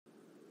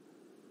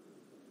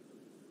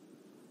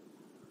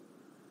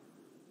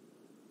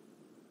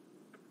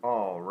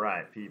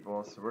Alright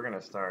people, so we're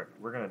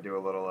gonna do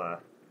a little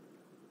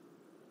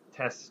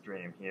test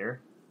stream here.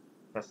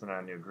 Testing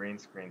out a new green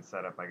screen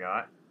setup I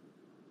got.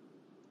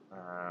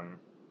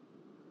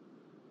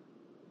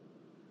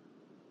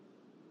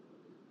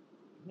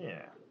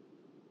 Yeah.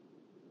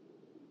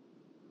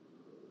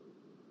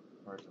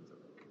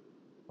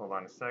 Hold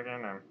on a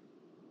second, I'm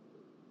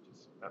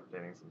just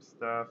updating some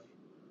stuff.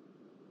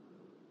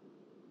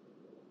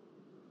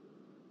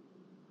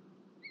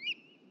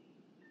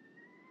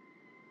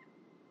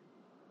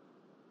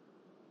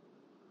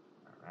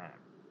 Alright.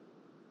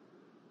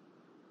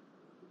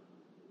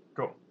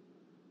 Cool.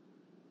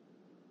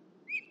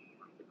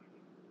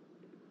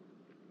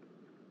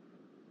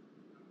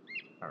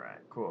 Alright,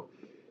 cool.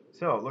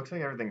 So, it looks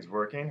like everything's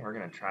working. We're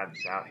going to try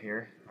this out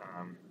here.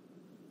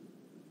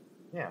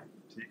 Yeah,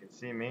 so you can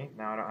see me.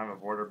 Now I don't have a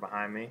border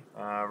behind me.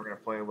 We're going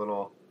to play a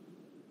little,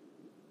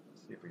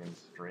 see if we can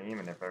stream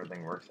and if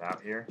everything works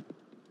out here.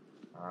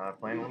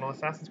 Playing a little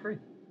Assassin's Creed.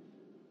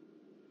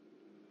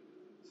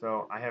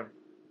 So, I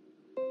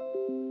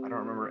don't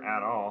remember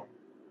at all.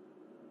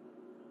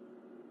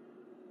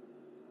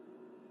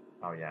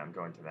 Oh yeah, I'm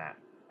going to that.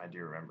 I do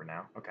remember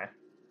now. Okay.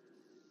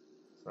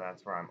 So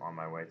that's where I'm on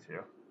my way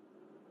to.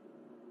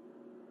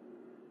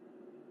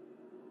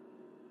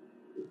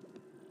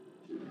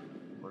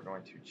 We're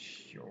going to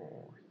yeah,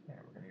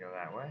 we're going to go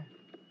that way.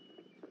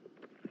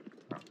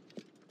 Oh.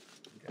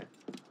 Okay.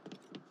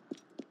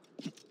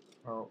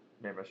 Oh,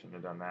 maybe I shouldn't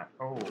have done that.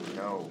 Oh,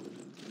 no.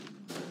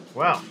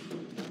 Well.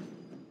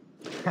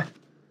 That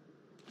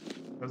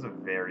was a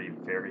very,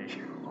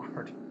 very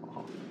hard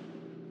fall.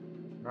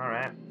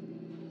 Alright.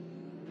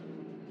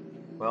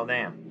 Well,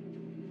 damn.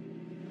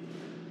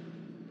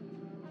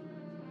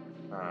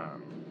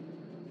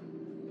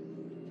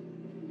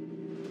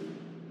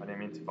 I didn't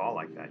mean to fall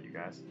like that, you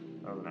guys.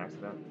 That was an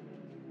accident.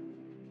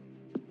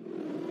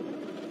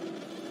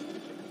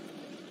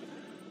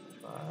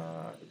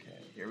 Okay,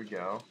 here we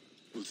go.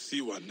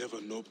 Ulthiwa never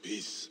know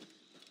peace.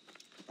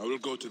 I will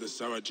go to the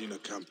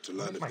Sarajina camp to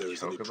learn if there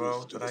is any truth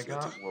chocobo to that I this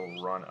got letter.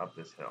 will run up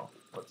this hill.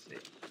 Let's see.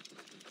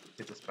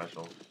 It's a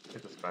special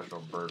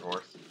bird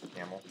horse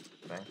camel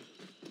thing.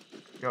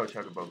 Go,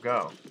 chocobo,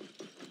 go.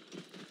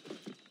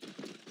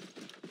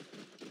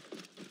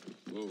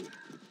 Whoa.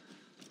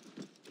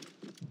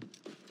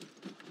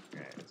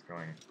 Okay, it's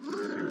going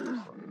super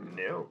slow.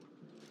 No.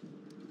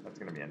 That's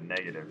going to be a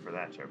negative for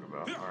that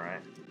chocobo.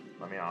 Alright.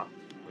 Let me off,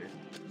 please.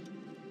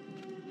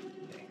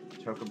 Okay.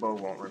 Chocobo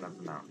won't run up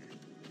the mountain.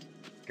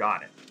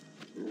 Got it.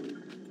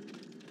 Here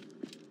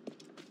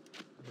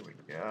we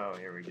go,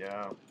 here we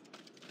go.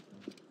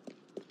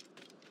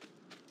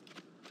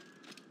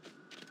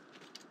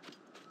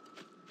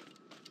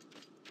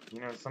 You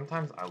know,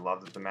 sometimes I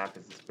love that the map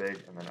is this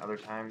big, and then other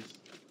times,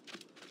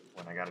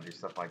 when I gotta do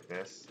stuff like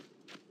this,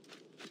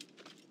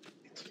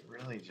 it's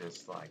really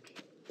just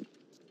like,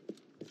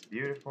 it's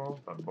beautiful,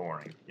 but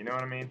boring. You know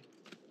what I mean?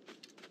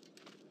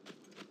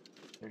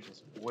 There's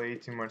just way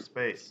too much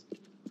space.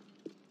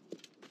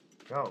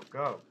 Go,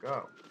 go,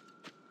 go.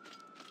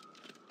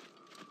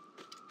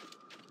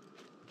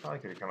 Probably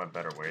could have come a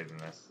better way than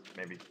this.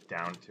 Maybe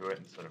down to it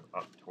instead of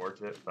up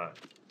towards it, but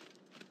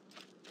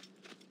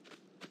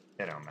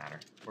it don't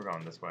matter. We're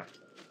going this way.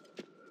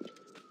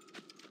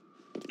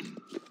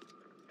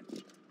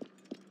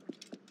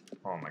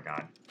 Oh my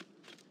god.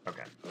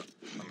 Okay.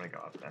 I'm gonna go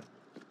up then.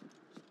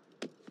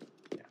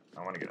 Yeah,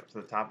 I want to get up to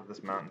the top of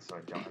this mountain so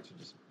I don't have to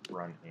just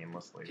run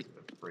aimlessly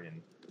through the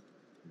freaking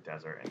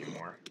desert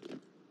anymore.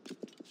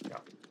 Go.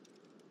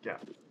 Go.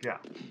 Go.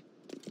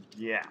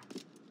 Yeah.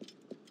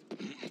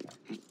 There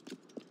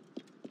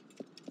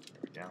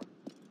we go.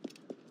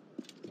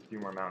 A few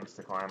more mountains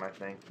to climb, I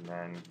think, and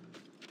then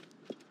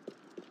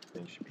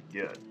things should be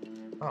good.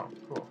 Oh,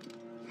 cool.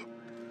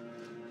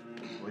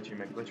 Glitchy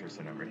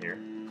McGlitcherson over here.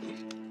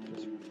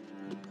 Just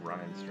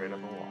running straight up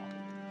a wall.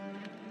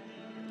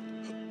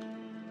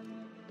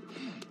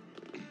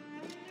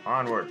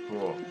 Onward,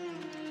 fool.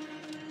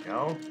 There we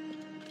go.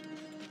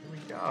 Here we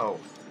go.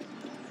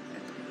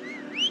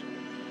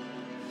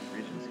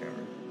 Region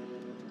discovered.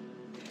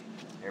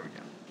 Here we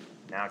go.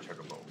 Now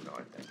Chocobo will go,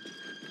 I think.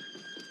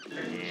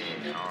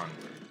 Yeah,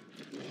 onward.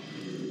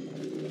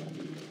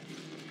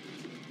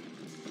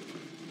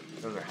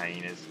 Those are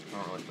hyenas. I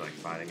don't really feel like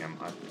fighting them.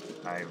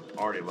 I've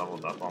already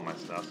leveled up all my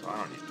stuff, so I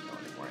don't need to kill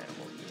any more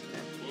animals this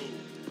game.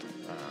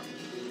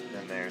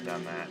 Been there,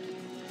 done that.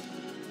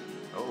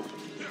 Oh.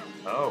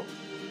 Oh.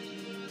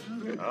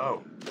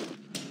 Oh.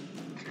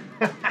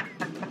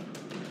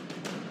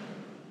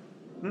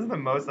 This is the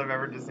most I've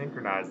ever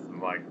desynchronized in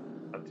like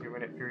a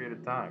 2-minute period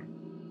of time.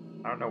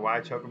 I don't know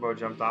why Chocobo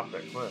jumped off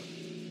that cliff.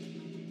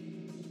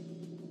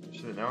 It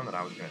should have known that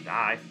I was going to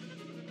die.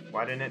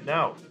 Why didn't it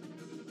know?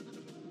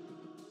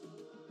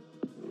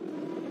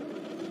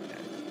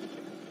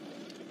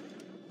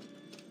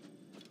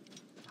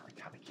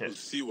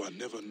 Ulthiwa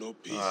never know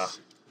peace.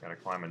 Gotta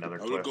climb another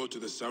cliff. I will go to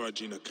the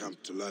Sarajina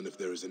camp to learn if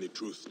there is any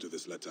truth to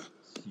this letter.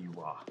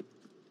 Siwa.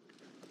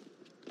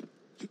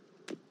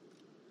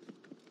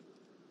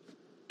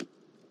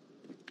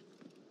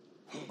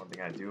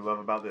 thing I do love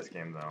about this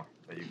game, though,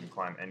 that you can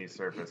climb any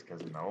surface,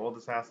 because in the old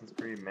Assassin's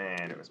Creed,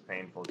 man, it was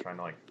painful trying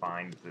to, like,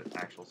 find the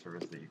actual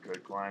surface that you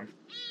could climb.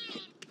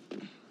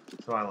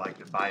 So I like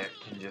that Bayek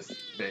can just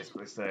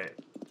basically say,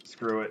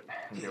 screw it,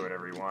 and do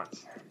whatever he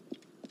wants.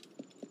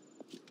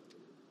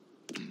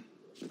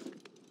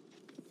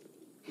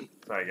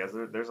 So I guess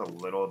there's a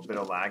little bit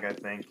of lag, I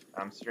think.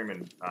 I'm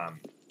streaming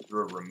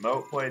through a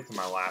remote play to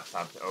my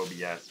laptop to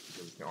OBS,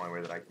 because it's the only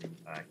way that I can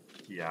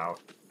key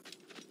out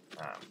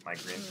my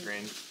green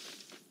screen.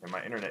 And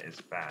my internet is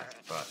fast,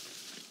 but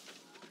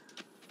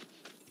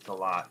it's a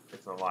lot to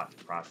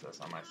process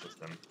on my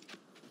system.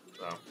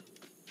 So I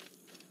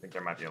think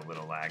there might be a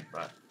little lag,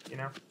 but you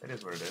know, it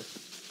is what it is.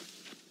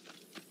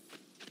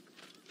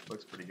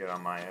 Looks pretty good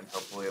on my end.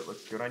 Hopefully it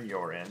looks good on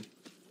your end.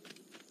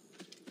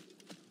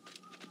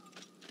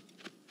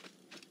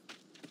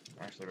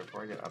 Actually,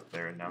 before I get up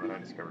there, now that I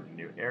discovered a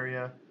new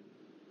area,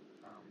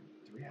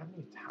 do we have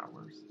any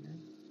towers here?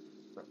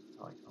 To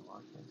like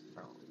unlock this?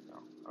 No, we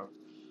don't. Okay,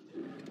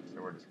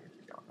 so we're just gonna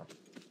keep going.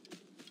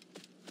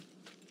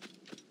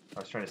 I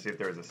was trying to see if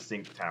there was a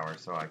sync tower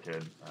so I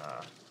could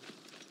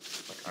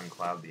like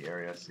uncloud the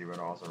area, see what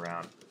all's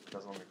around. It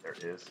doesn't look like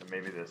there is, so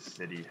maybe the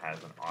city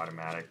has an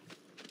automatic,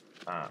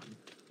 automatic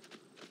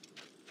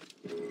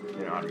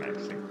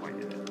sync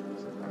point in it.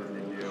 Sometimes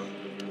they do.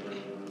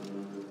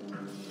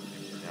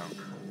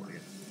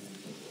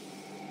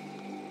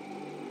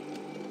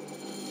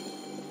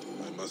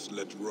 I must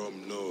let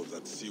Rome know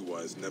that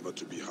Siwa is never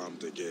to be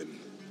harmed again.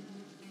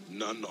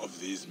 None of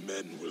these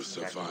men will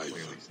survive. They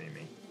can clearly see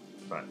me,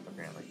 but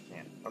apparently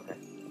can't. Okay.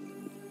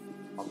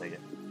 I'll take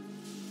it.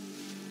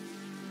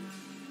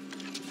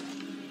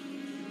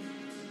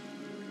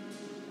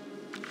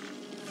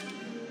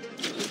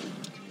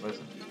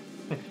 Listen,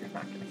 if you're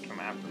not going to come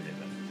after me,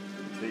 then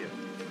see ya.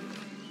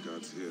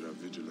 Guards here are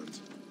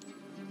vigilant.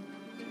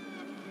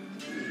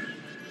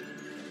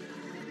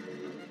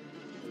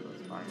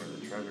 Let's find where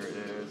the treasure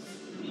is.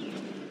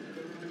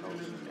 Oh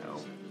no.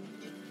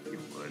 You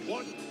would.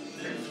 What?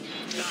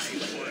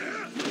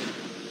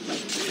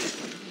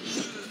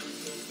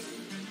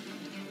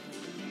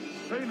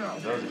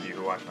 Those of you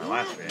who watched my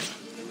last stream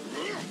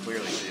can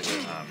clearly see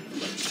that,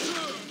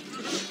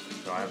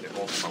 so I have the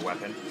Ultima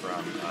weapon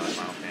from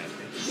Final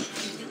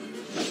Fantasy.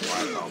 That's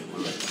why it's all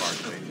blue and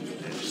sparkly.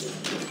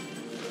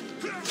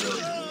 It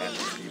really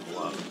messes people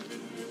up.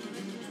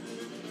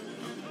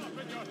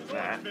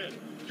 That.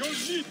 You'll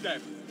need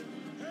them.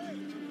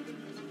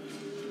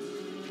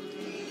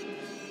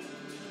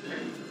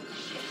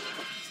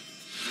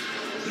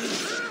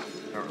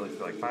 I don't really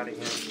feel like fighting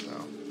him,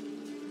 so.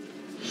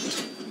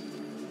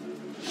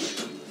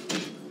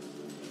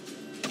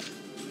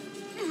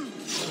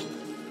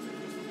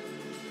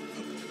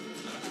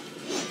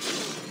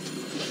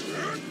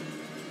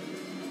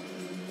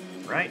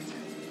 Right.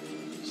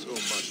 So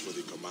much for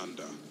the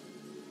commander.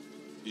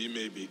 He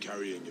may be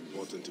carrying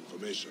important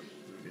information.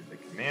 Who is the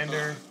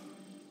commander?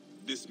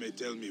 This may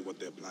tell me what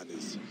their plan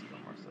is. Still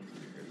more stuff to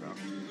figure out.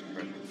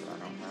 Treasures that I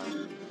don't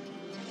have.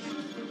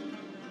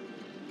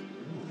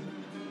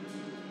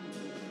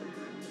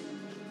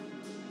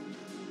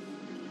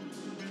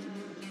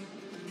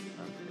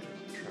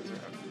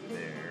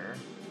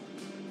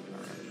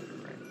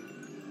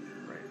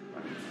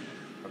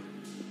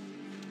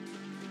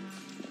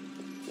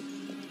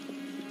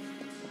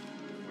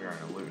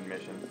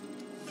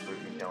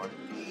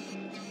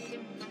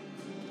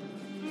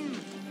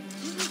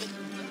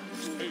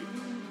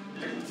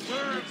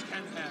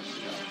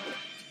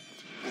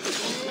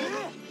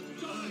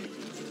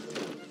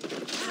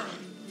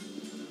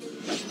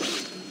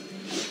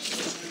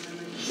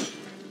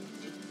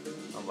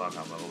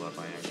 How leveled up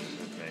I am.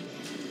 Okay.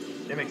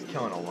 It makes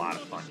killing a lot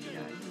of fun, you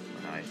guys,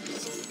 when I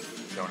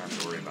don't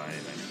have to worry about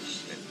anything,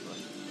 basically.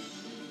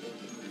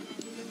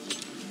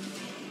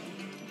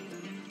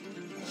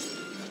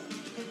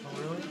 Oh,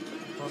 really? I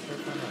thought they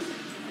were kind of...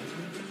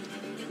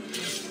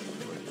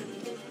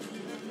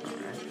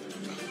 Alright.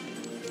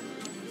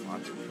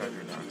 Lots of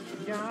treasure down.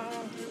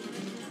 Yeah!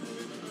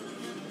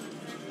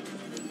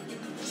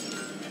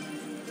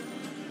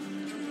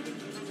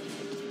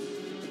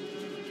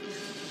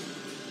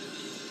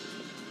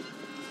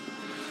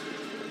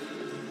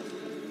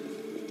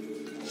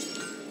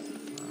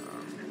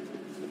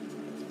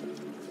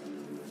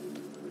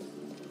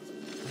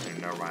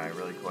 Why I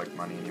really collect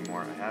money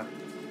anymore. I have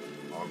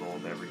all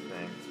gold,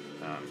 everything.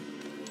 I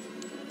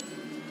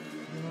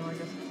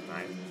guess it's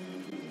nice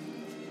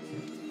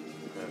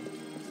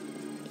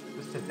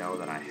just to know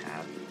that I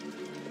have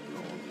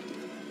gold.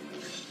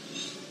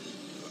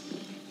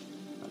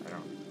 I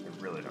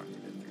really don't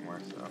need it anymore,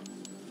 so if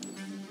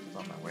it's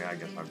on my way, I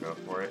guess I'll go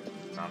for it. If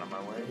it's not on my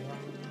way,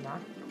 I'm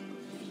not.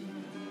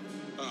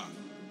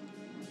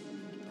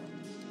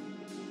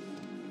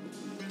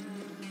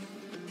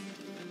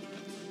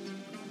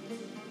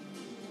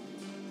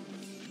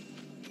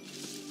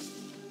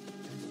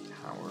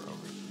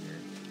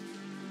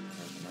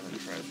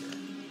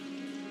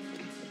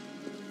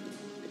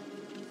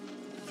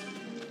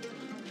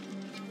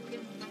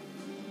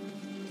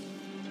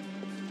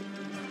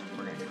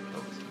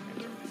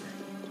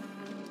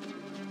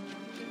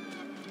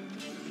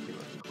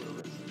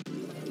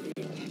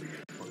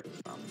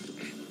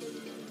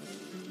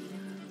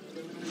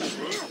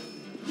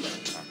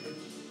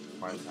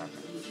 Why is that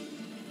happening?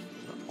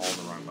 All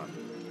the wrong buttons.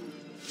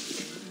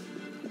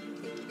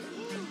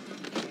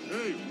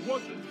 Hey,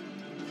 what?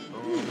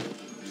 Boom.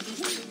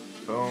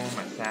 Boom.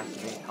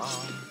 Assassinate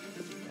Tom.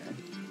 Okay.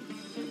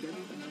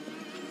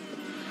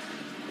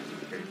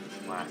 Here's this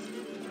last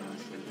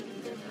sleeping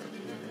together up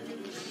here.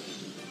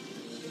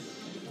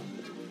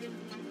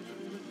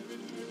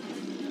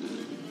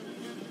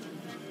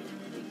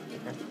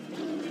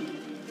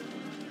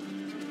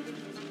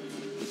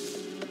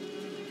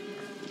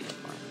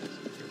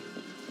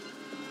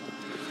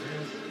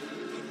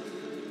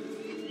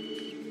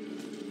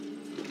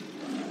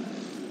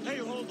 Hey,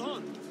 hold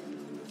on.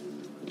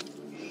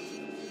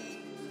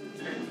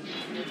 Hey,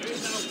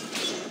 now.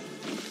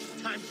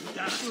 Time to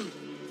die.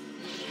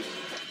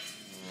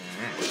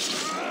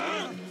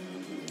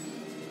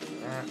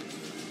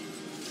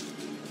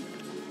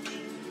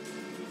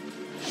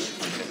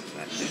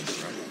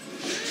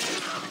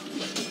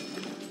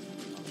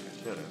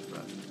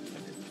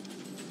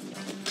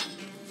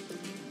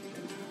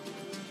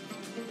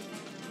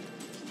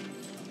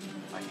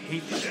 I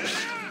hate this.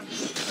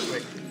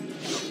 Quick.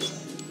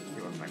 He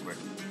wasn't that quick.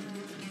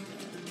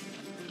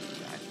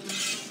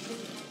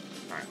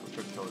 Alright, let's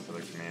go kill this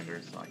other commander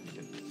so I can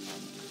get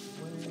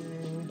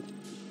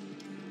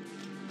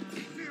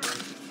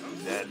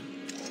he's dead.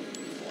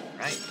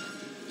 Right.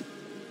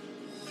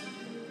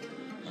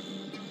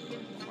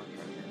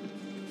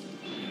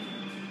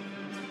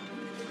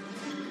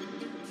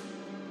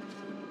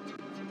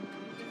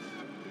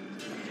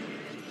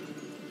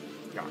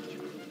 Gotcha.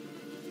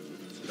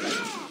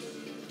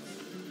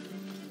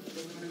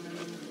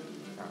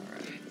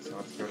 Alright, so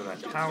let's go to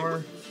that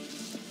tower.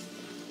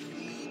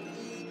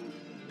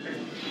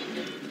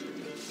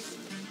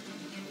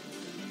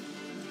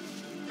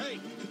 Hey.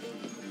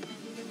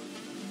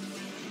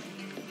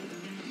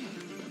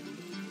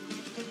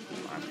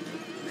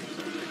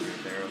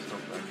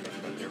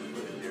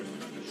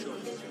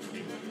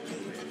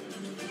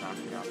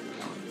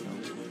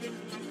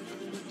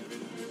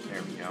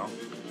 There we go.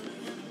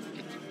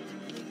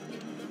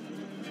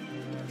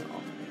 And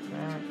I'll take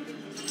that.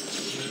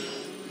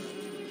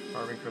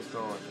 Carbon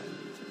crystal and then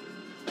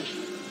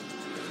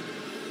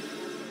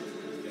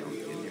don't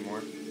need any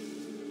more. You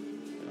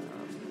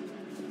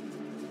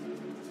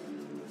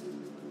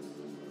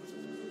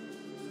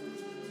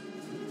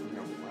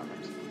know what I'm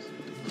supposed to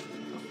do.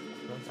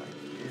 I thought I did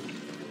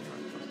everything I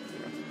was supposed to do.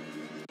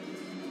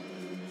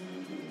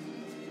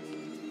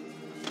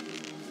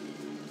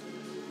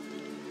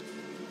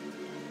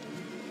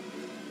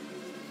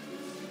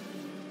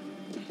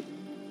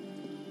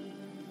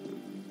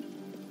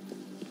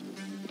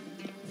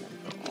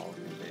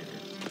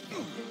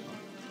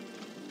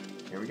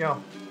 Here we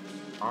go.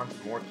 On to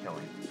more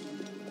killing.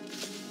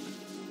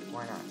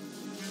 Why not?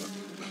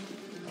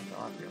 That's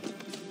how I feel.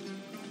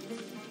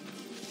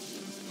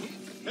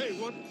 Hey,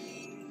 what?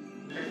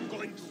 I'm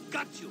going to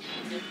gut you. I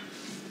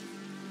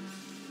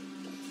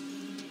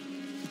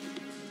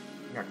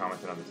think I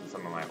commented on this in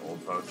some of my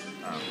old posts,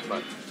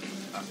 but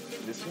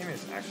this game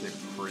is actually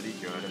pretty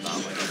good about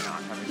like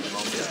not having the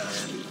moments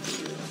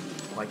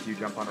where like you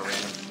jump onto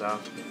random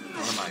stuff.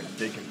 One of my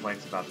big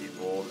complaints about the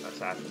old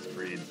Assassin's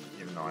Creed,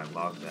 even though I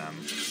love them,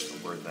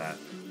 were that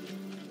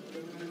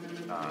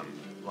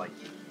like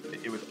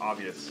it was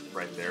obvious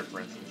right there, for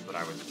instance, that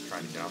I was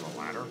trying to get on the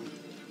ladder,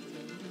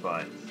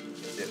 but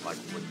it like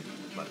wouldn't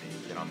let me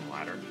get on the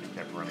ladder. It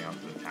kept running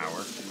onto the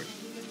tower, which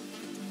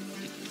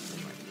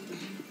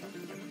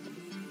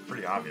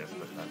pretty obvious,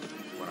 but that's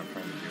what I'm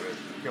trying to do is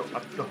go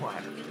up the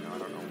ladder. You know, I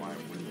don't know why it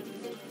wouldn't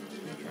be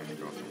trying to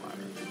go up the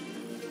ladder.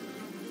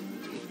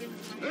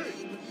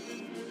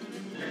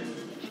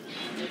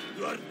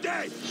 You are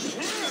dead.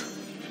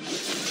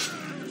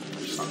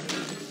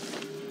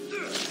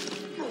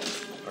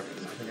 Okay,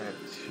 so I think I have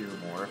two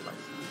more if I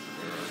see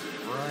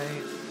zero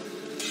right.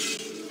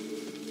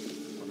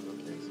 One of them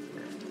is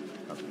here.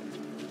 Okay.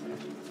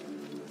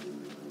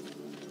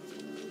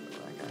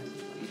 That guy's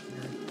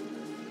here.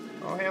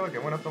 Oh, hey, look,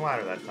 it went up the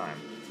ladder that time.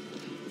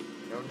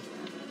 Notice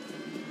that.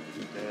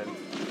 He's dead.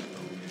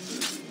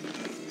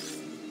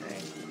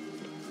 Okay.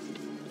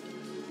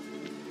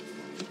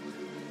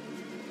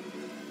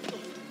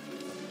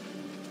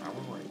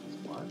 Power range.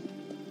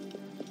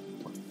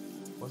 What?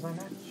 Was I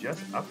not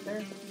just up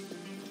there?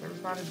 There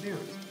was not a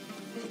dude.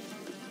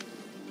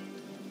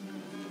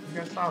 You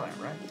guys saw that,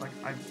 right? Like,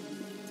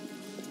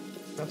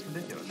 that's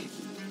ridiculous.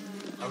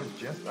 I was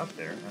just up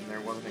there, and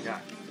there wasn't a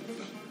guy.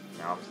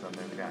 Now all of a sudden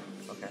there's a guy.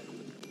 Okay.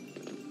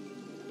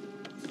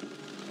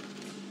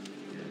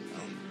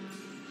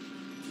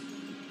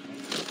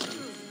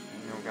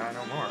 Ain't no guy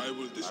no more. I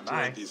will destroy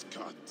Bye-bye. these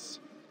carts,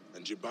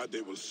 and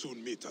Jibade will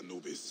soon meet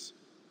Anubis.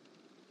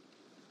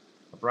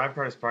 A bribe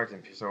card is parked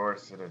in Pisor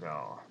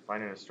Citadel.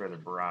 Find and destroy the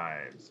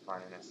bribes.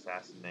 Find and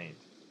assassinate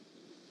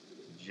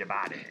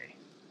Jibade.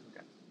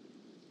 Okay.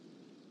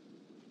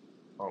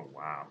 Oh,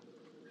 wow.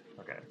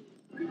 Okay.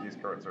 These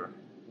cards are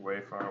way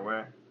far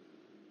away.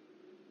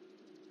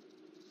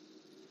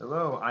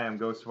 Hello, I am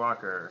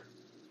Ghostwalker.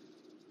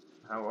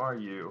 How are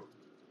you?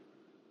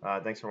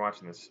 Thanks for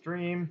watching the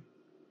stream.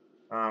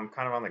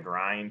 Kind of on the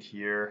grind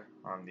here,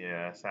 on the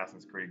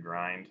Assassin's Creed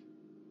grind.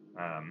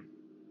 That's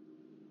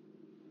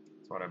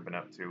what I've been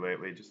up to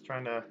lately. Just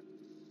trying to,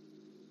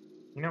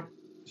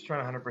 just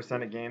trying to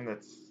 100% a game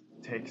that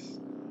takes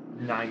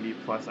 90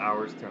 plus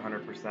hours to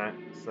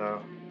 100%.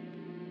 So,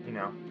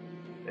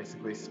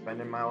 basically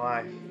spending my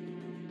life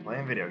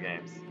playing video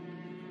games.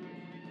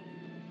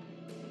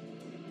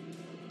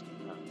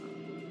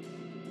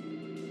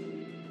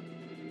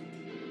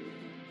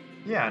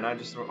 Yeah, and I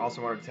just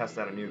also wanted to test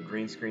out a new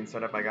green screen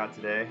setup I got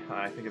today.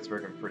 I think it's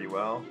working pretty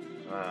well.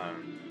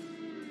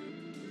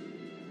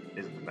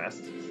 Isn't the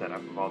best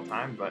setup of all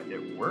time, but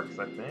it works,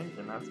 I think,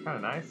 and that's kind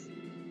of nice.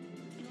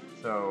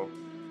 So,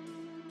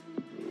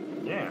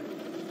 yeah,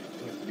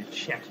 seems to be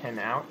checking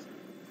out.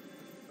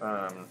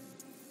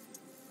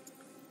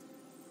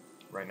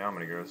 Right now I'm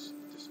going to go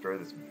destroy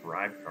this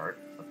bribe cart,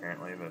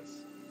 apparently.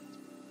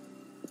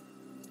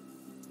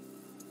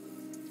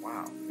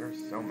 Wow,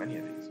 there's so many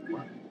of these.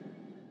 What?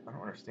 I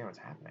don't understand what's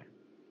happening.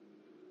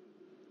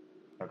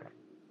 Okay.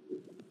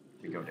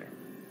 We go there.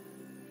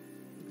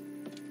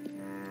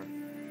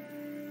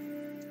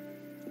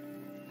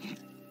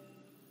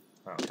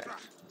 Okay.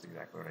 That's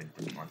exactly what I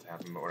didn't want to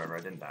happen, but whatever. I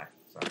didn't die,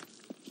 so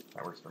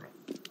that works for me.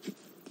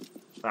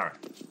 Alright.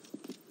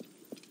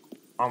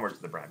 Onward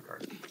to the bribe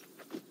cart.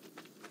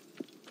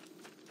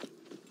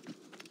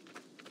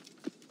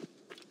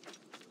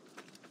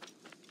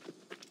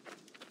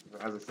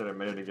 As I said a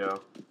minute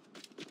ago,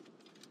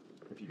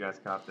 if you guys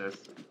caught this,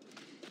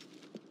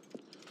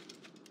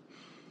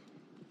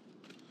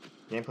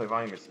 gameplay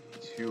volume is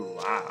too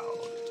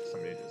loud.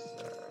 Somebody just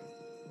said.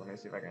 Let me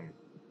see if I can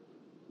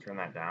turn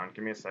that down.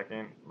 Give me a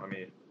second. Let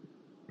me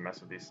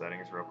mess with these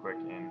settings real quick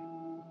in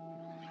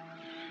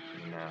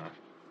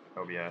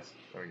OBS.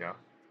 There we go.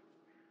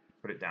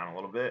 Put it down a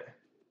little bit.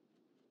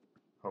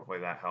 Hopefully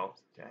that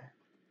helped. Okay.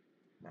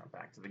 Now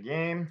back to the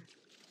game.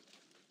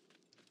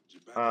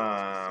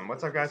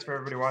 What's up, guys? For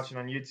everybody watching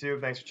on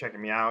YouTube, thanks for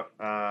checking me out.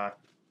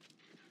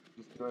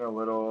 Just doing a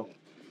little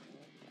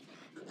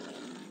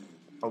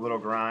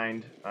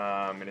grind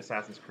in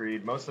Assassin's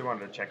Creed. Mostly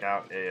wanted to check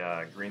out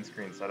a green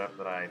screen setup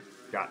that I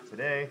got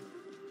today,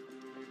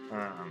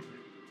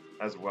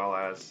 as well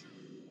as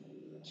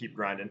keep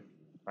grinding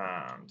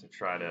to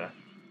try to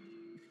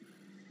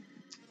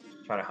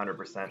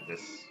 100%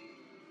 this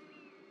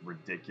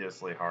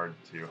ridiculously hard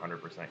to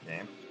 100%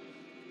 game.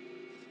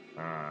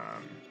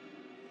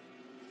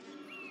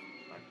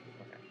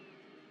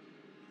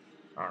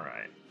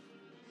 Alright.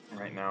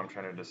 Right now I'm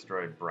trying to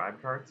destroy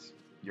bribe carts.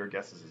 Your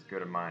guess is as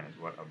good as mine as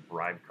what a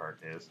bribe cart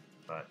is,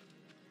 but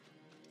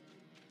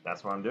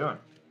that's what I'm doing.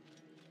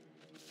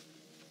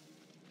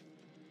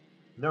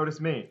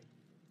 Notice me.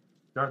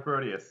 Dark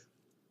Rodius.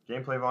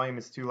 Gameplay volume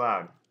is too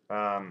loud.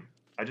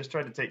 I just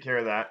tried to take care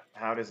of that.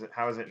 How is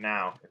it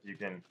now? If you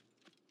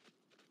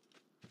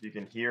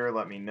can hear,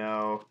 let me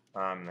know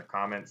in the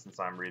comments, since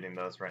I'm reading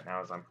those right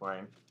now as I'm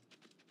playing.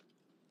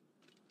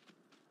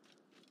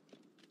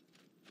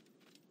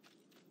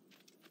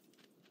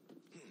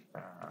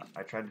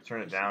 I tried to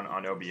turn it down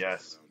on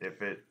OBS.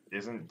 If it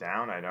isn't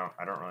down, I don't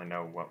really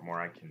know what more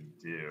I can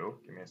do.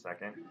 Give me a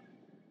second.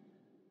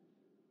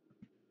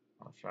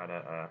 I'll try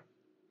to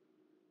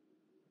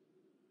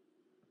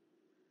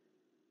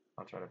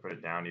put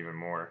it down even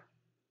more.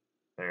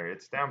 There,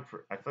 it's down.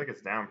 I feel like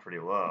it's down pretty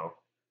low.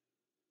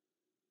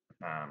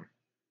 But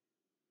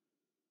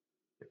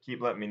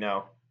keep letting me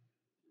know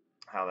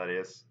how that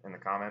is in the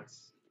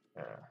comments.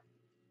 Where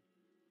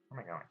am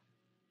I going?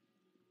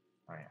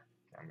 Oh yeah,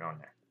 okay, I'm going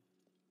there.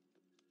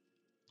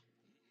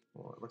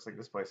 Well, it looks like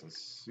this place is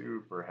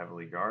super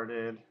heavily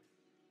guarded.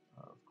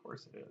 Of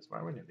course it is. Why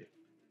wouldn't it be?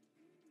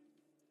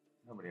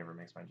 Nobody ever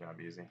makes my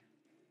job easy.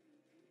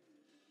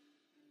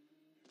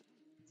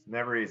 It's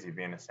never easy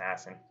being an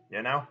assassin,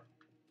 you know?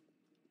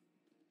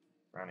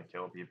 Trying to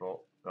kill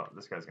people. Oh,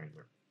 this guy's gonna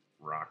get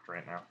rocked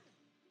right now.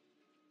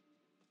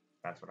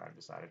 That's what I've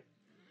decided.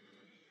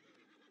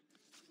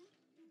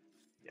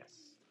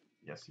 Yes.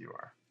 Yes, you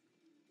are.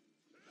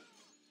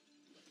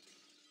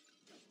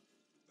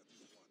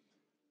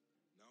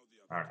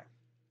 Alright.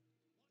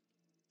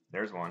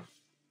 There's one.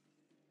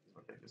 That's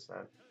what they just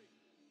said.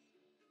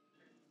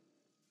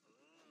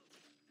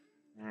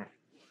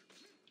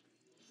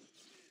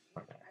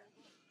 Okay.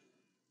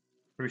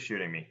 Who's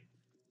shooting me?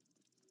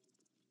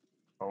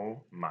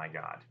 Oh my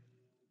god.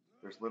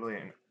 There's literally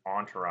an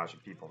entourage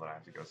of people that I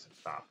have to go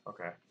stop.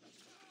 Okay.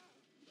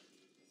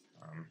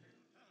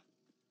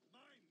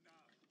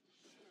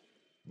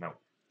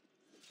 Nope.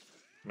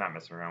 Not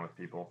messing around with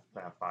people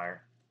that have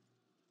fire.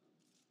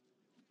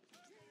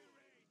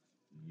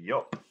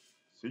 Yup.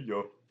 See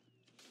ya.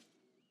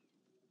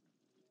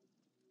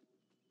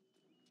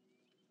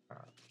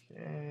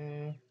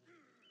 Okay.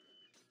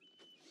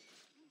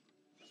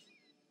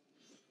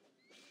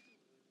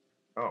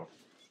 Oh.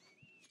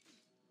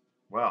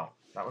 Well,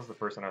 that was the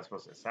person I was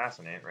supposed to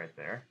assassinate right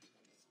there.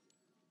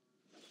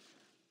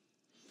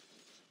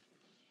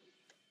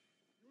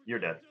 You're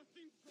dead.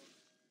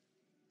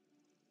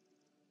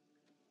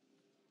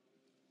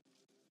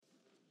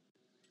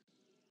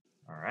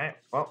 Alright,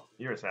 well,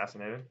 you're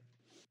assassinated.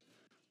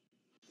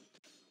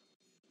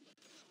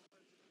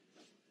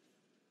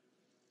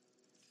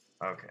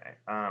 Okay,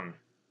 oh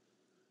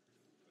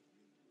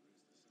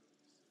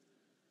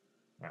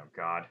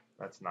god,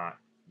 that's not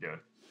good.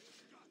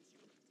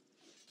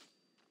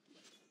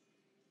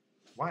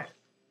 What?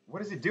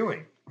 What is he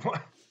doing?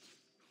 What?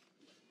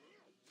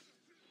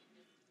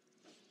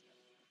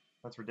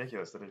 That's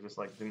ridiculous that it just,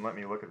 like, didn't let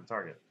me look at the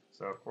target.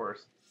 So, of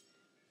course,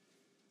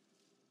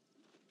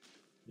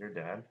 you're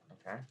dead.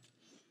 Okay.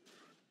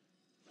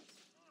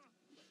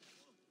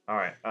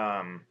 Alright,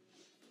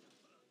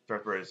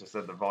 Darth Vader just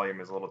said the volume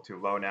is a little too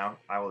low now.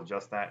 I will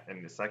adjust that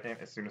in a second.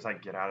 As soon as I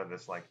get out of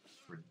this, like,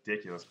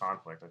 ridiculous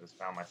conflict I just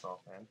found myself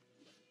in.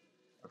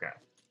 Okay.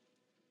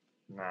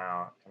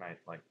 Now, can I,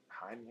 like,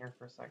 hide in here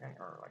for a second?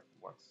 Or, like,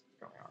 what's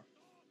going on?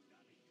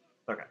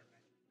 Okay.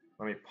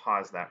 Let me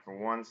pause that for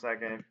 1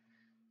 second.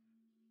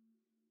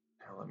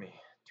 Now let me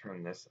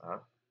turn this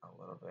up a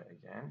little bit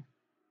again.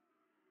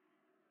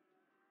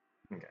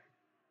 Okay.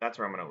 That's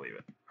where I'm going to leave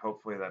it.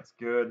 Hopefully that's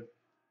good.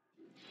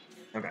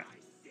 Okay.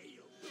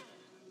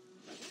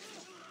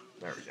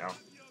 There we go.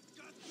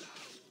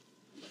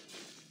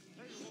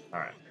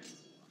 Alright.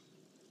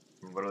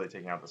 I'm literally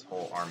taking out this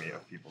whole army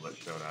of people that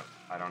showed up.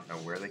 I don't know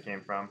where they came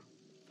from.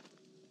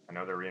 I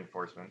know they're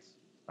reinforcements,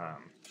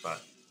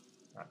 but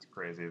that's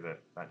crazy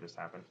that that just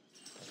happened.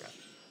 Okay.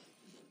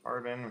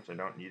 Carbon, which I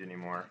don't need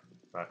anymore,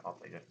 but I'll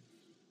take it.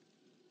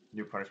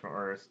 New punishment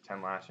orders,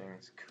 10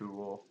 lashings,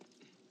 cool.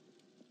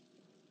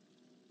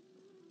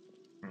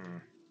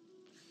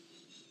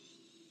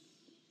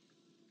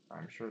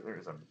 I'm sure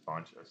there's a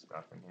bunch of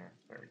stuff in here.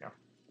 There we go.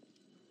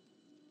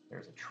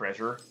 There's a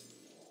treasure.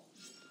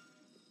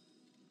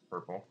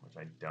 Purple, which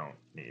I don't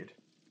need.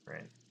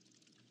 Great.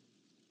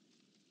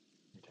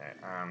 Okay,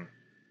 I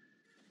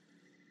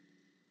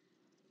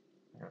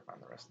gotta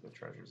find the rest of the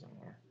treasures in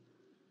here.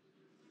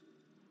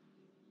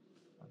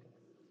 Okay.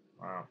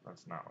 Well,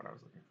 that's not what I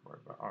was looking for,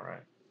 but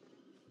alright.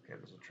 Okay,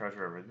 there's a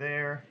treasure over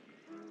there,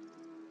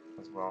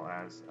 as well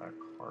as a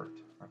cart.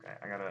 Okay,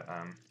 I gotta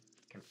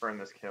confirm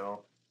this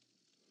kill.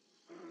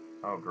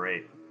 Oh,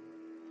 great.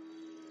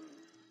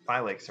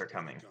 Phylax are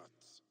coming.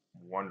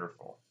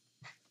 Wonderful.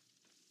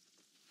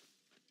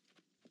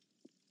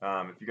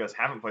 If you guys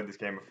haven't played this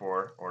game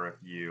before, or if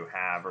you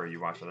have, or you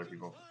watch other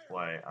people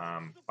play,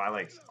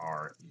 Phylax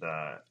are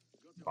the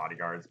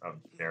bodyguards of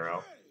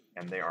Barrow,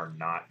 and they are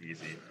not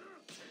easy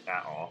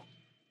at all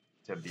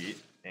to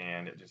beat.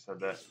 And it just said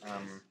that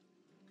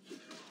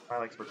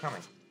Phylax were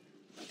coming.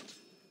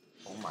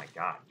 Oh my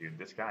god, dude,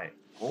 this guy,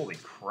 holy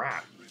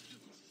crap.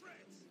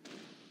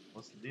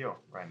 What's the deal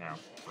right now,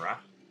 bruh?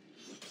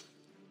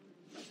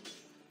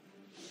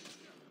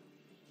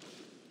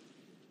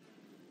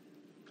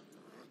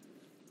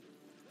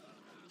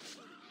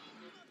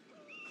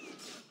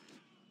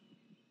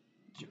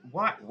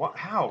 What? What?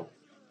 How?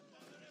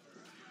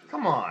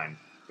 Come on.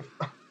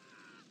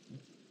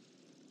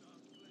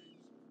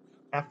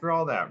 After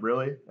all that,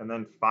 really? And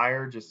then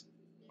fire just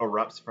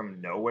erupts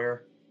from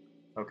nowhere?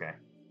 Okay.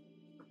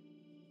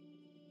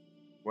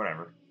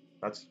 Whatever.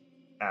 That's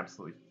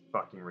absolutely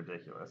fucking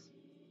ridiculous.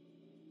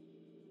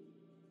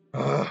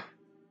 Ugh.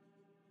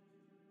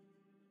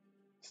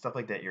 Stuff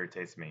like that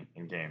irritates me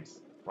in games.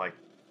 Like,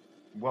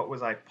 what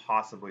was I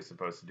possibly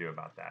supposed to do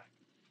about that?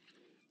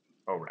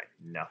 Oh, right.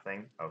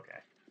 Nothing? Okay.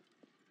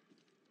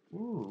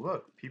 Ooh,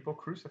 look. People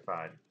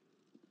crucified.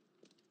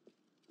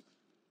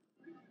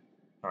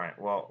 Alright,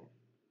 well,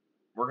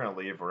 we're going to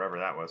leave wherever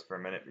that was for a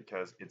minute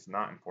because it's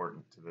not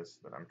important to this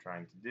that I'm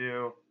trying to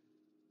do.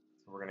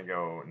 So we're going to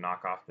go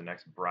knock off the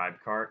next bribe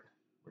cart,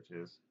 which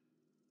is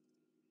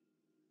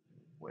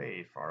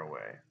way far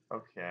away.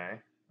 Okay.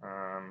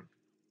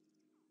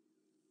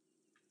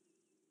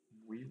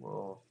 We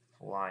will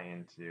fly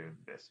into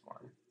this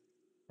one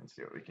and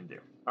see what we can do.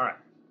 Alright.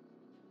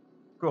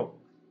 Cool.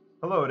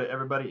 Hello to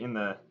everybody in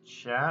the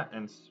chat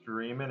and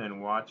streaming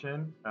and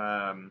watching.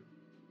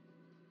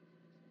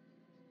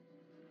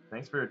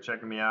 Thanks for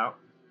checking me out.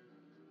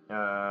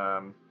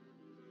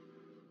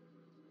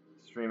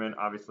 Streaming,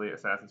 obviously,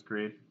 Assassin's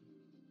Creed.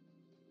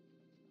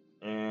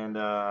 And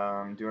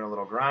doing a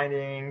little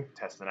grinding,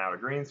 testing out a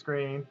green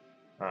screen.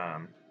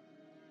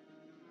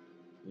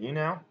 You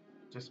know,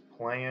 just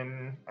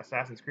playing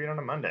Assassin's Creed on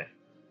a Monday.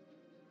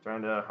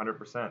 Trying to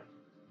 100%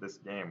 this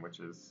game,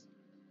 which is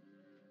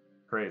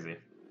crazy.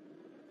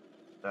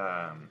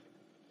 Oh,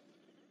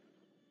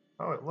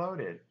 it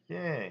loaded.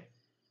 Yay.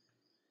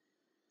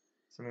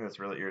 Something that's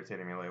really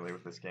irritating me lately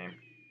with this game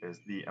is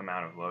the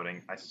amount of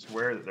loading. I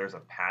swear that there's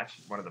a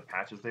patch, one of the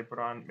patches they put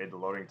on made the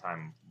loading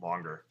time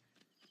longer.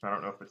 I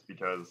don't know if it's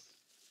because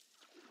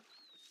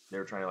they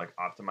were trying to like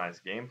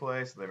optimize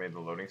gameplay, so they made the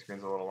loading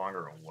screens a little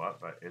longer or what,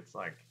 but it's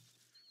like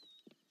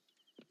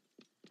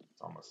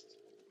it's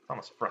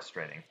almost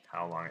frustrating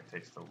how long it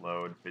takes to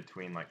load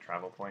between like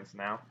travel points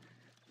now.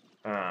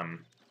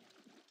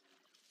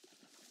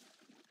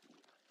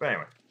 But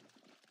anyway,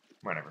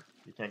 whatever.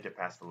 You can't get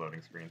past the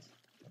loading screens.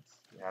 That's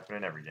happening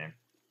in every game.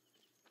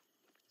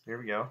 So here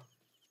we go.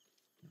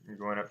 I'm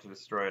going up to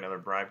destroy another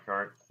bribe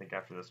card. I think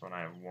after this one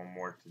I have one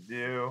more to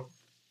do.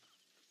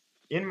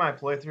 In my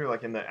playthrough,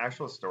 like in the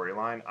actual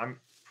storyline, I'm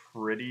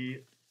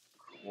pretty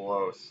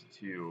close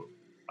to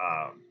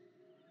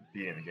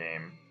beating the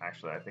game.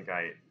 Actually, I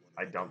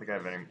don't think I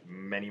have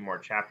many more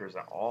chapters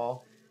at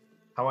all.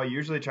 How I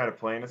usually try to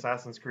play in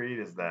Assassin's Creed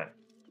is that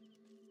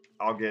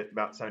I'll get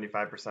about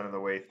 75% of the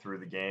way through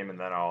the game and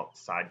then I'll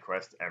side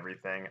quest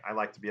everything. I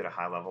like to be at a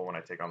high level when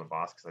I take on the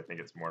boss because I think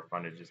it's more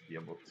fun to just be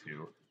able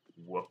to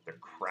whoop the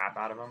crap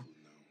out of him.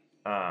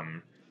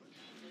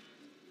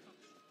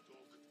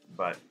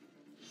 But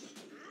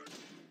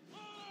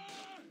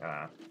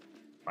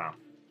wow,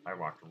 I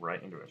walked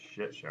right into a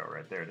shit show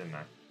right there, didn't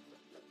I?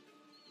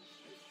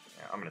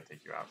 Yeah, I'm gonna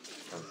take you out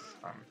because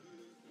I'm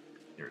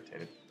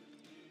irritated.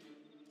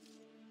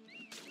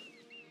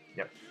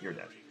 Yep, you're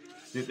dead.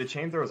 Dude, the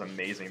chain throw is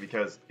amazing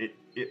because it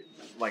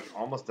like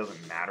almost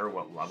doesn't matter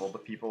what level the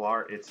people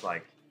are. It's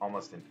like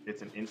almost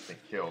it's an instant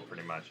kill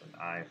pretty much, and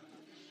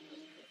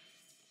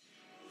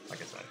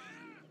like I said,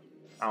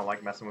 I don't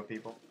like messing with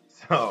people,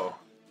 so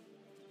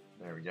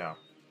there we go.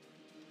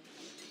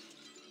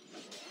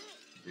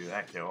 Do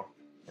that kill,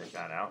 take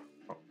that out.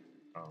 Oh,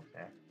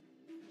 okay.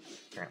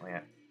 Apparently,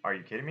 are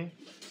you kidding me?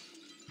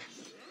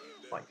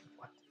 Like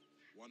what?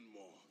 One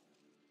more.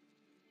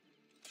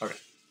 Okay.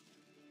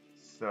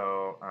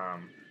 So,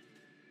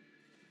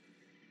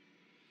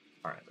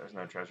 alright, there's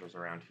no treasures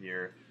around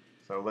here.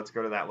 So let's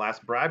go to that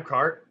last bribe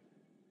cart,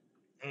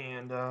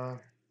 and,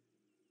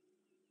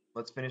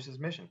 let's finish this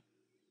mission.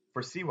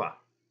 For Siwa,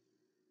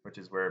 which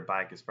is where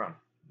Bayek is from.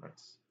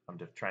 I'm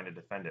trying to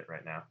defend it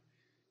right now,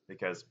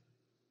 because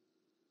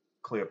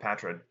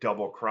Cleopatra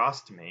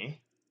double-crossed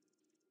me,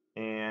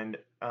 and,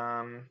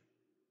 I'm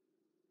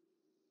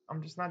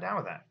just not down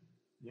with that,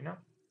 you know?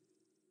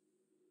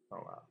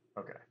 Oh, wow.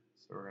 Okay.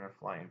 So we're going to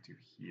fly into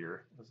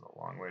here. This is a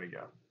long way to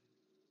go.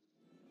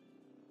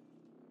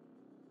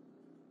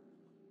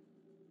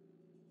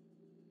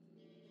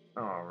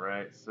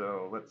 Alright,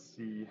 so let's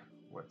see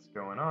what's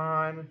going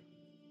on.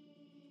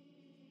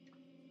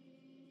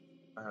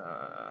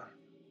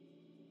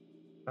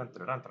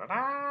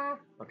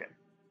 Okay.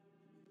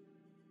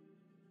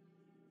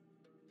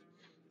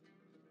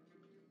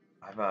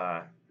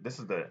 This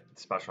is the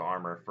special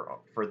armor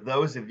for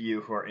those of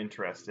you who are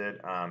interested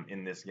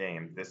in this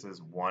game. This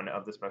is one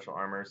of the special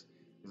armors.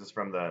 This is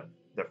from the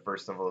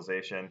first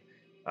civilization.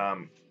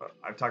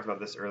 I've talked about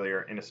this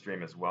earlier in a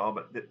stream as well,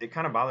 but it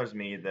kind of bothers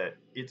me that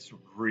it's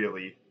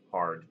really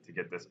hard to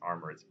get this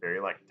armor. It's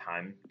very like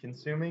time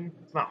consuming.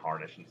 It's not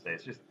hard, I shouldn't say.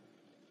 It's just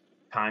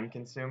time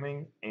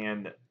consuming,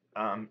 and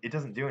it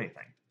doesn't do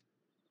anything.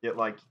 It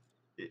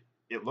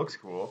looks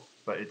cool,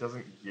 but it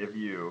doesn't give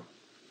you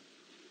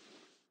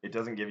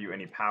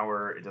any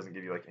power. It doesn't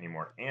give you like any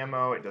more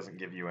ammo. It doesn't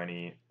give you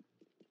any.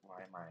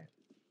 Why am I?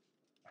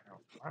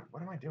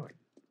 What am I doing?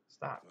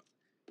 Stop.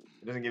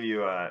 It doesn't give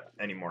you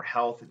any more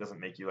health. It doesn't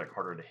make you like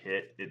harder to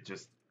hit.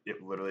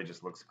 It literally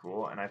just looks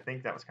cool, and I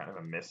think that was kind of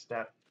a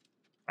misstep.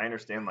 I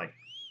understand like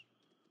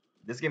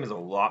this game is a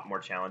lot more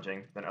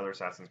challenging than other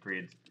Assassin's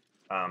Creeds,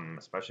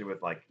 especially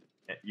with like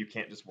you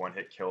can't just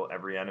one-hit kill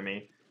every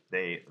enemy.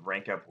 They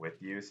rank up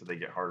with you, so they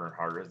get harder and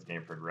harder as the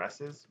game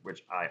progresses,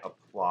 which I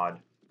applaud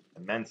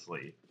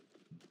immensely.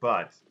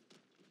 But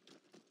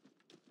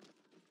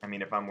I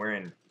mean, if I'm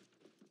wearing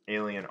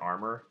alien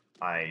armor,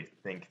 I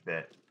think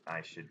that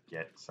I should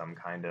get some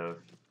kind of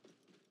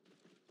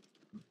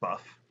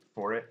buff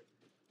for it.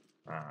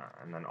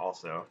 And then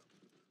also,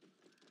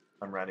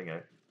 I'm riding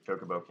a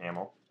chocobo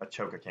camel, a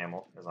choca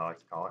camel, as I like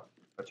to call it,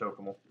 a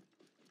chocamel.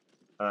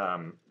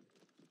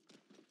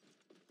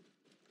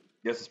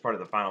 This is part of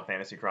the Final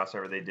Fantasy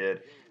crossover they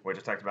did, which I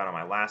talked about on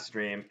my last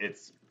stream.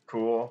 It's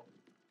cool.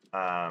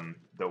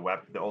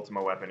 The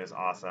Ultima weapon is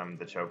awesome.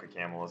 The choca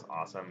camel is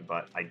awesome,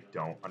 but I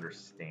don't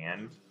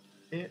understand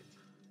it.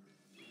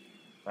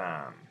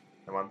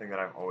 The one thing that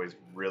I've always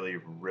really,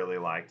 really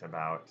liked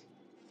about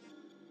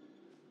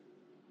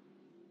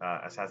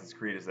Assassin's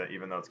Creed is that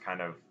even though it's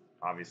kind of,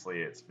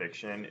 obviously it's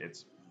fiction,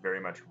 it's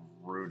very much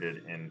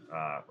rooted in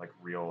like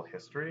real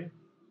history.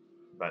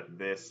 But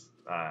this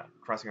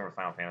crossing over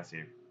Final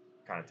Fantasy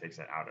kind of takes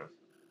it out of,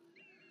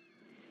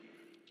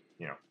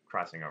 you know,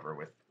 crossing over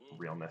with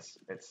realness.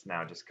 It's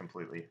now just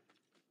completely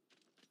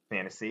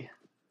fantasy.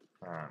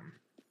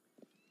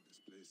 This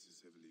place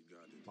is heavily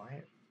guarded.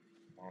 Why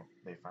won't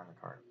they find the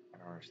card? I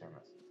don't understand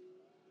this.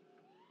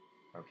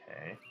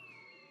 Okay.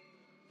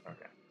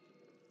 Okay.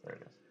 There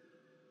it is.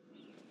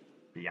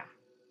 Yeah.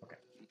 Okay.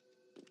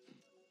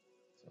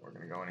 So we're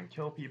gonna go in and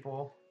kill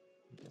people,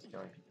 because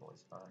killing people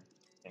is fun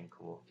and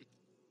cool.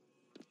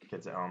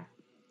 Kids at home,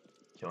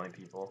 killing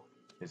people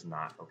is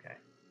not okay.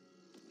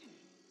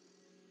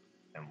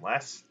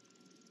 Unless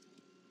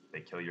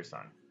they kill your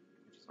son,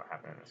 which is what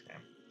happened in this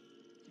game.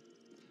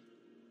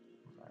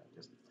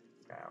 Just take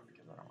this guy out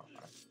because I don't want to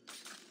fight.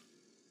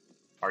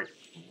 Are you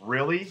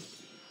really?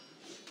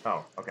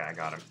 Oh, okay, I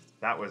got him.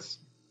 That was...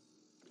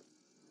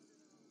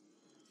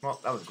 Well,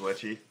 that was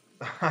glitchy.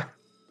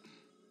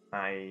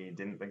 I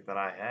didn't think that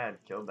I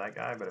had killed that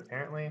guy, but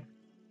apparently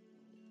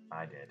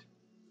I did.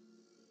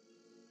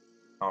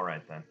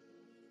 Alright then.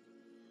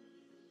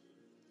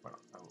 Well,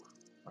 oh,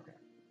 okay.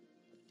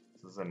 So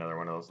this is another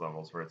one of those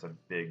levels where it's a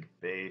big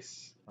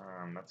base.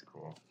 That's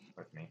cool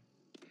with me,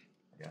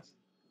 I guess.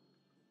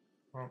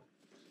 Well,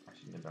 I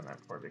shouldn't have done that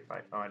before a big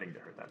fight. Oh, I didn't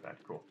get hurt that bad.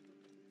 Cool.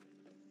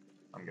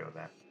 I'm good with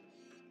that.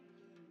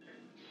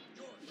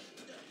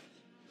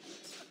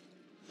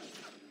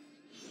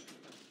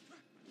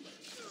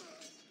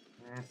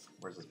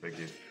 Where's this big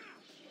dude?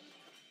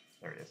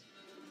 There he is.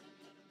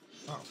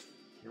 Oh,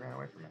 he ran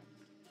away from it.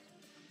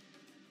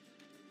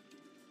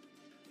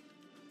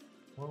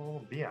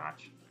 Whoa,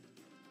 biatch.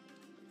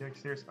 You like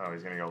serious? Oh,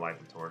 he's gonna go light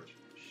the torch.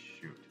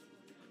 Shoot.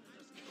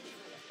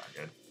 That's not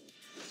good.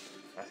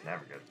 That's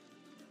never good.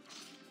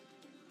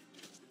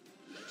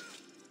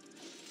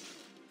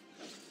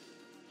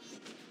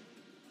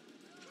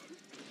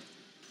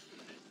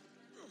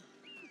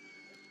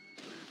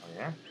 Oh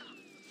yeah?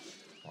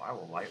 Well, I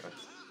will light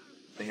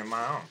a thing of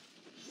my own.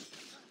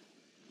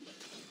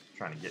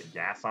 Trying to get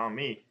gas on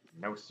me.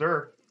 No,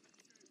 sir.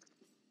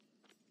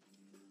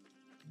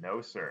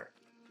 No, sir.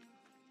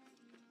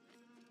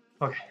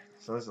 Okay,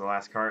 so this is the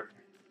last cart.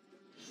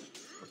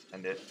 Let's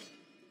end it.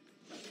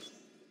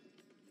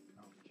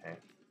 Okay,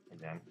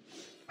 again.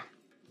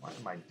 What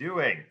am I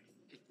doing?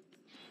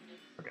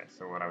 Okay,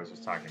 so what I was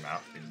just talking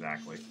about,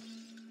 exactly.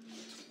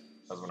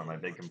 That was one of my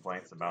big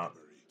complaints about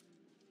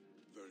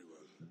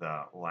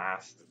the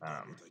last,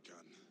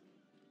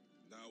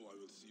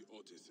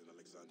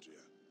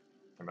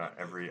 about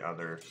every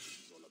other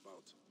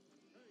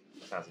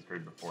Assassin's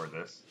Creed before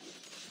this.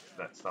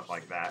 That stuff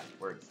like that,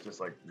 where it's just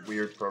like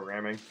weird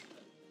programming.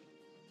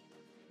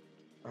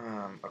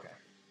 Okay.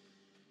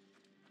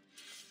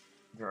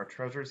 There are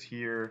treasures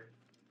here.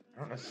 I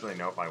don't necessarily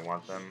know if I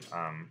want them.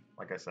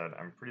 Like I said,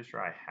 I'm pretty sure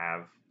I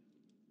have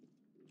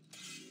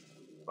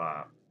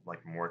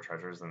like more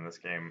treasures than this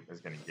game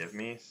is going to give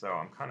me, so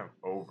I'm kind of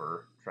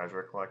over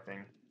treasure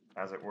collecting,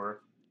 as it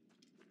were,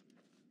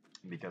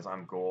 because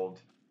I'm gold,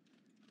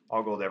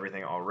 all gold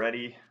everything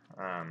already.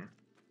 I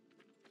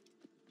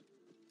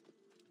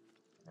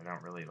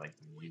don't really like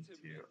need to.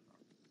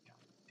 God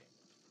damn.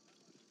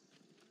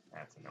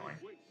 That's annoying.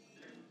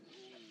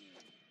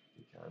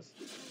 Because,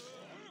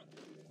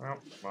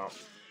 well,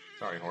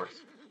 sorry,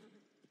 horse.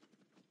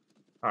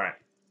 Alright,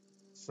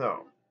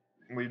 so,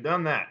 we've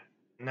done that.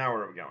 Now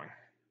where are we going?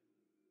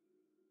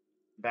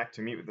 Back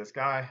to meet with this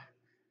guy.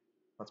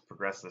 Let's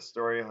progress this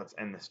story. Let's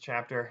end this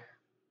chapter.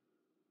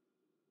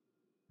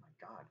 Oh my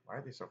god, why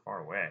are they so far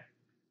away?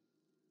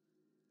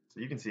 So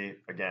you can see,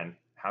 again,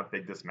 how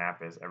big this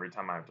map is. Every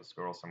time I have to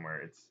scroll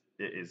somewhere,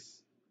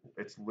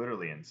 it's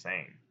literally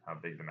insane how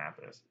big the map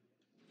is.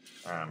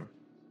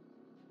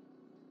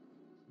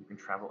 You can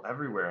travel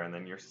everywhere, and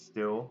then you're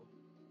still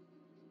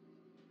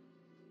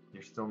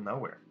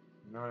nowhere.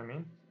 You know what I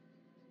mean?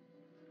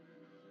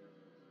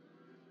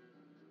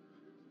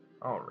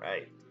 All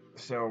right.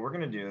 So we're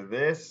gonna do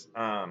this,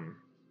 and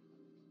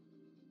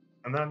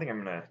then I think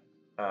I'm gonna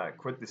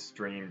quit this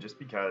stream just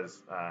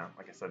because,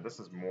 like I said, this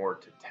is more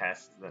to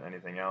test than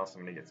anything else.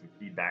 I'm gonna get some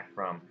feedback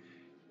from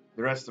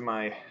the rest of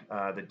my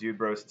the Dude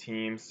Bros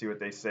team, see what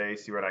they say,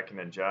 see what I can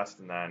adjust,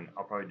 and then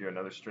I'll probably do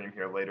another stream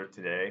here later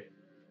today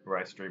where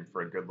I stream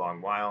for a good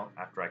long while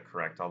after I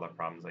correct all the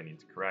problems I need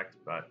to correct.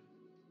 But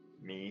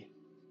me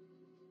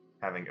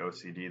having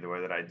OCD the way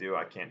that I do,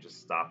 I can't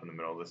just stop in the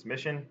middle of this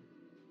mission,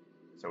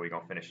 so we're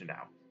gonna finish it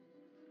out.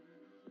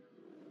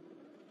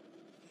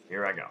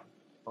 Here I go.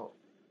 Oh.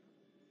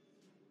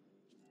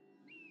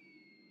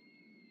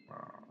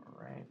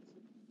 Alright.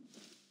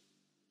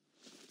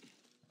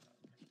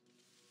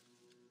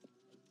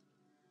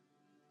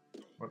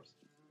 Whoops.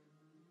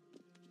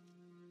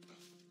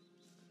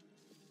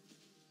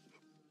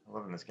 I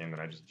love in this game that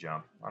I just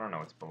jump. I don't know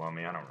what's below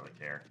me. I don't really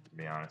care, to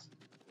be honest.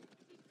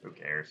 Who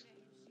cares?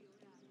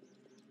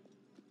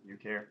 You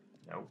care?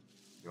 Nope.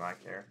 Do I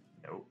care?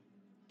 Nope.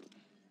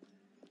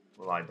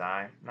 Will I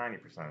die? 90%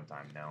 of the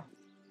time, no.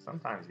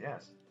 Sometimes,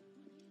 yes.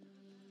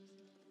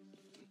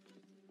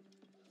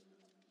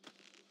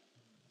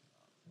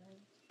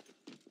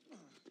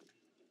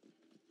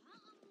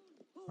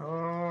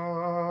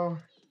 Oh.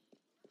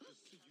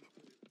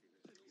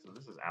 So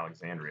this is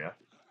Alexandria.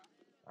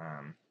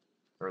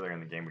 Earlier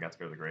in the game, we got to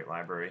go to the Great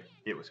Library.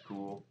 It was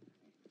cool.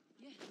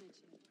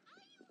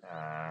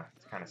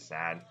 It's kind of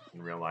sad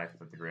in real life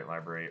that the Great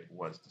Library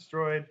was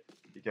destroyed,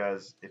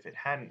 because if it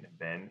hadn't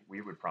been,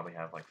 we would probably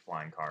have like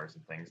flying cars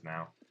and things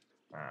now.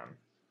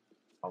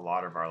 A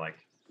lot of our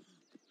like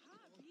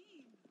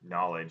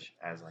knowledge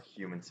as a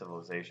human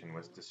civilization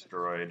was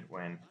destroyed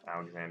when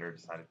Alexander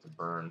decided to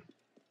burn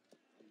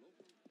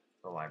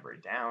the library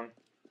down.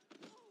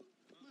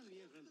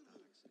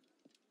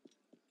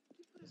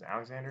 Was it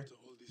Alexander?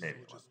 Maybe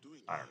it was.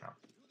 I don't know.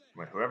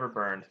 When whoever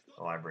burned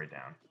the library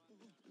down,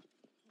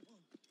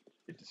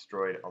 it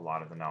destroyed a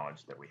lot of the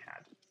knowledge that we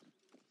had,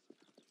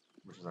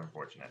 which is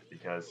unfortunate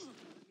because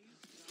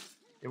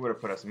it would have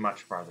put us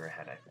much farther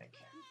ahead, I think.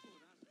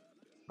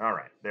 All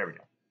right, there we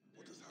go.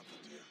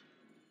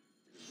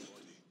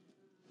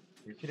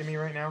 Are you kidding me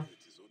right now?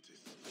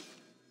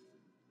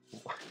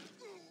 I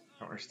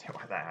don't understand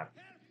why that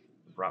happened.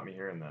 brought me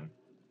here and then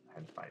I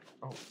had to fight.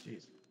 Oh,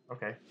 jeez.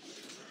 Okay.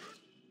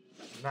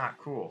 Not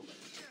cool.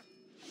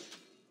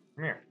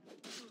 Come here.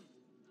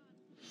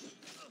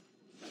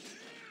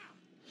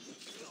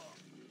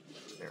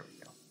 There we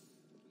go.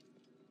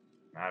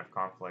 I'm out of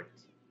conflict.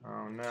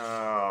 Oh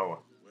no.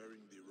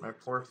 My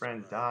poor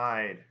friend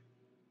died.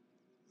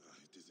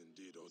 It is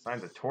indeed Otis.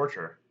 Signs of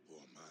torture. Poor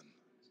man.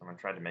 Someone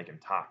tried to make him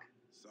talk.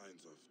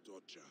 Signs of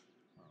torture.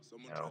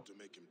 Someone no. tried to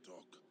make him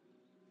talk.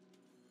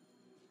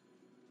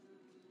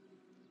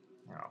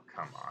 Oh,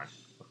 come on.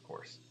 Of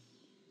course.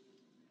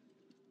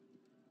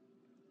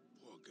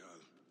 Poor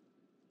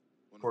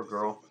girl. Poor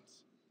girl.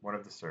 One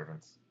of the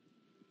servants.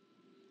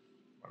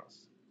 What else?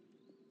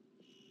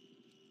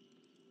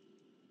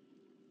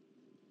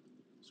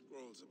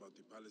 Scrolls about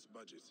the palace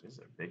budget. This is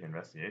a big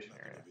investigation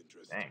Nothing area. of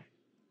interest. Dang.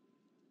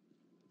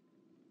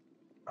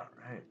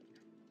 Alright.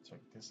 Check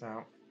this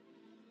out.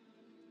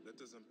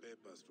 Letters and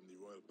papers from the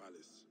royal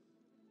palace.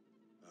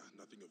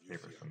 Nothing of use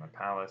Papers here. from the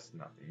palace.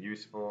 Nothing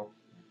useful.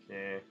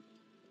 Okay.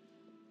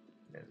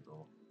 You guys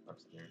go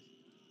upstairs.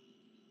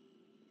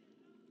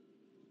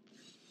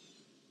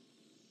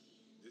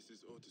 This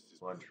is Otis's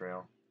Blood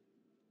trail.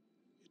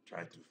 He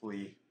Tried to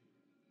flee.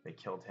 They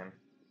killed him.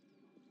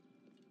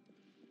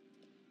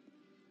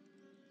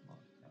 Oh,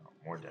 no,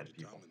 more They were dead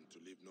people. determined to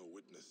leave no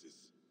witnesses.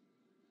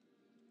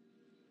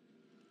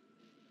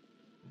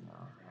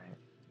 Alright.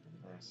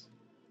 This.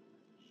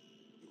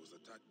 He was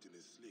attacked in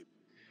his sleep.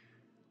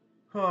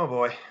 Oh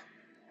boy.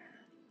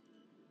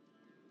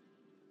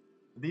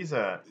 These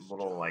This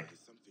little jar like has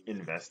something in it.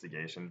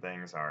 investigation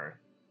things are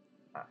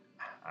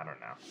I don't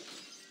know.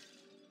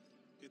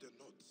 Hidden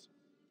notes.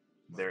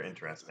 They're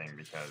interesting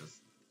because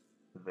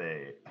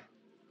they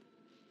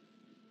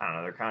I don't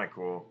know, they're kind of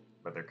cool,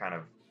 but they're kind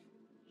of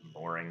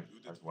boring You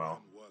did as well.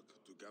 fine work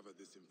to gather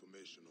this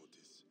information,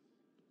 Otis.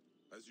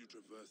 As you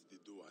traverse the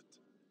Duat,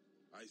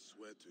 I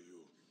swear to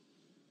you,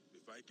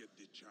 if I get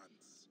the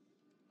chance,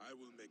 I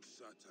will make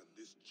certain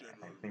this general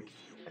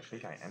I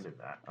think I ended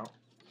that. Oh,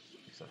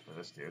 except for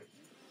this dude.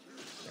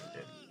 He's gonna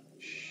get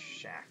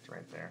shacked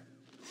right there.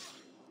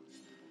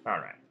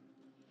 Alright.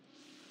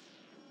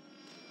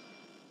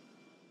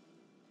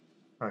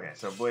 Okay,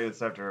 so Bladed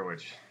Scepter,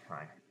 which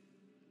I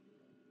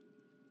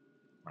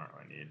don't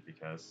really need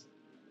because,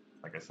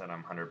 like I said,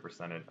 I'm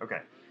 100%ed. Okay,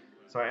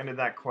 so I ended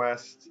that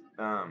quest.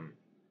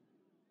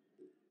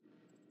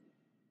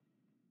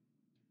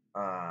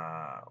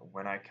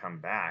 When I come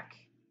back,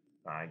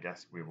 I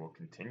guess we will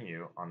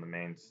continue on the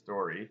main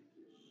story.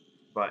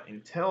 But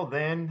until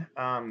then,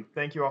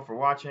 thank you all for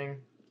watching.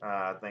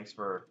 Thanks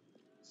for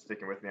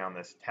sticking with me on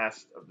this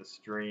test of the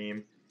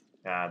stream.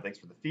 Thanks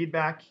for the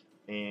feedback,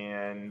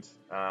 and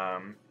I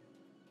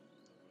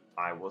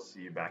will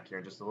see you back here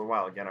in just a little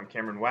while. Again, I'm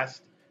Cameron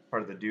West,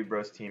 part of the Dude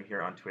Bros team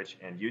here on Twitch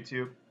and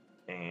YouTube,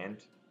 and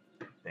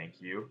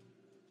thank you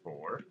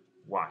for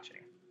watching.